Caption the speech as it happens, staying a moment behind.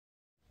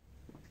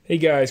Hey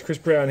guys, Chris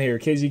Brown here,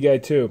 KZ Guy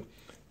 2.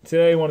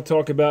 Today I want to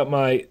talk about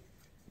my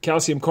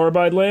calcium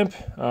carbide lamp.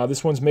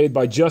 This one's made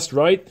by Just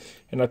Rite,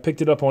 and I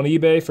picked it up on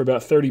eBay for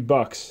about 30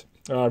 bucks.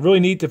 Really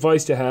neat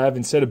device to have.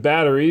 Instead of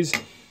batteries,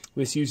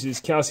 this uses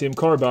calcium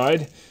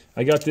carbide.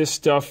 I got this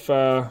stuff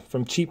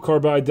from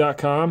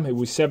cheapcarbide.com. It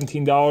was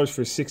 $17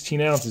 for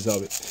 16 ounces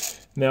of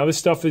it. Now this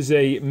stuff is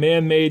a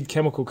man-made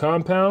chemical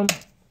compound,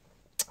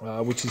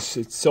 which is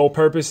its sole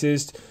purpose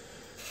is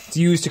to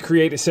use to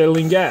create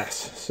acetylene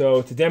gas.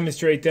 So to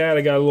demonstrate that,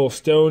 I got a little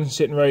stone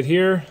sitting right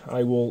here.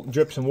 I will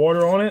drip some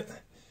water on it,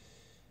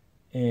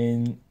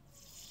 and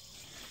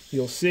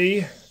you'll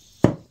see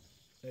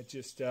it's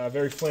just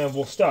very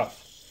flammable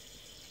stuff.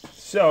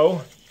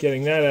 So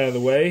getting that out of the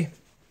way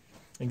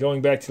and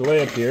going back to the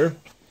lamp here,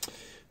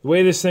 the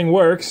way this thing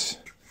works,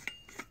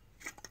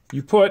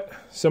 you put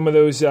some of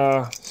those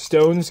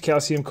stones,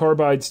 calcium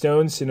carbide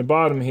stones, in the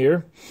bottom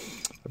here.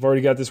 I've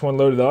already got this one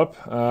loaded up.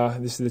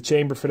 This is the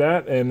chamber for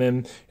that, and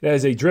then it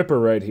has a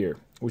dripper right here,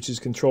 which is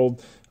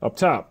controlled up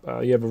top.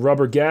 You have a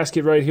rubber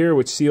gasket right here,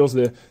 which seals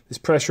this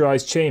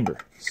pressurized chamber.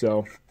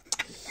 So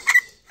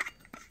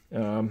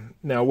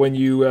now when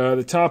you,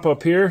 the top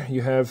up here,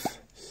 you have,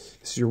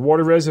 this is your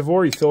water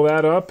reservoir, you fill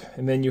that up,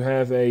 and then you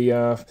have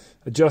a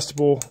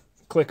adjustable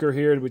clicker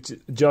here, which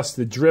adjusts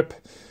the drip,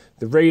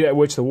 the rate at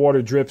which the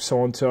water drips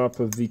on top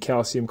of the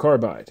calcium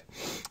carbide.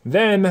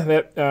 Then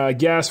that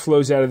gas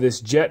flows out of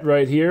this jet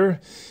right here,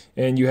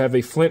 and you have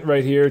a flint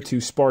right here to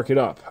spark it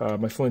up.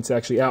 My flint's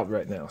actually out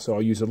right now, so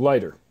I'll use a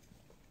lighter.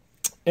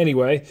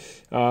 Anyway,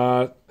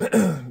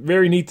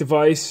 very neat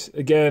device.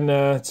 Again,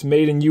 it's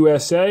made in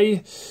USA.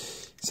 It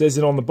says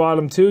it on the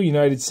bottom too,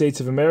 United States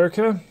of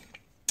America.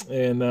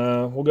 And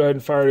we'll go ahead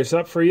and fire this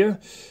up for you.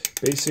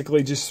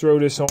 Basically, just throw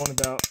this on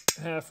about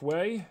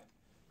halfway,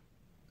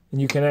 and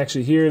you can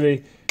actually hear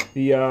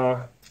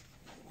the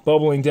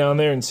bubbling down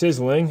there and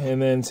sizzling.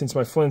 And then since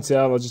my flint's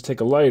out, I'll just take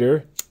a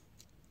lighter,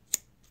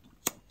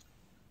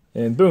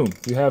 and boom,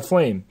 you have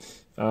flame.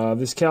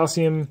 This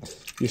calcium,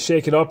 you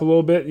shake it up a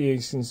little bit, you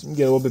can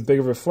get a little bit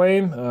bigger of a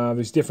flame.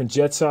 There's different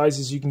jet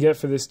sizes you can get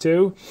for this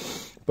too.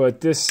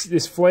 But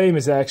this flame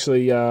is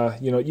actually,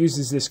 it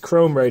uses this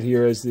chrome right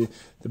here as the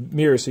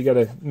mirror, so you got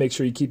to make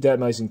sure you keep that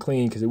nice and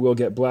clean because it will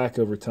get black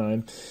over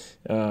time.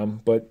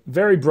 But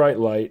very bright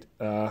light.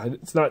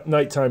 It's not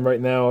nighttime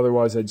right now,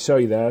 otherwise I'd show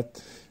you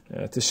that.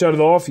 To shut it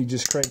off, you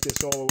just crank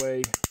this all the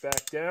way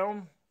back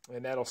down,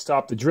 and that'll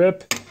stop the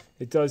drip.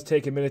 It does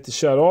take a minute to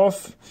shut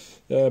off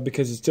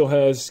because it still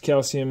has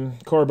calcium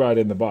carbide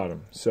in the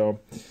bottom. So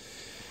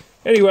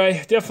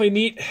anyway,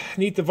 definitely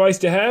neat device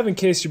to have in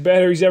case your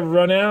batteries ever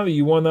run out, or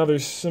you want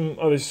some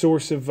other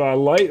source of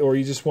light, or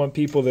you just want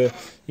people to,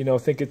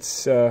 think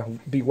it's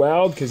be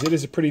wowed, because it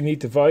is a pretty neat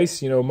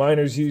device.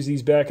 Miners used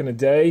these back in the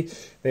day.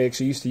 They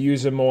actually used to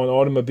use them on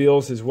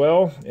automobiles as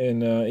well,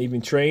 and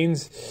even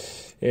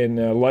trains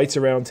and lights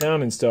around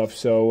town and stuff.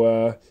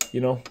 So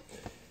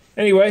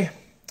anyway,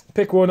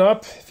 pick one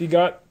up if you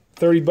got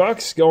 30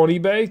 bucks. Go on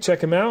eBay,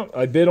 check them out.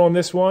 I bid on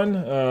this one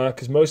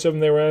because most of them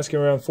they were asking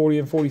around 40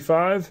 and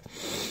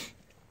 45.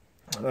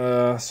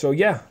 So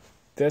yeah,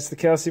 that's the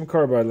calcium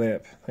carbide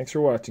lamp. Thanks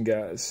for watching,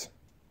 guys.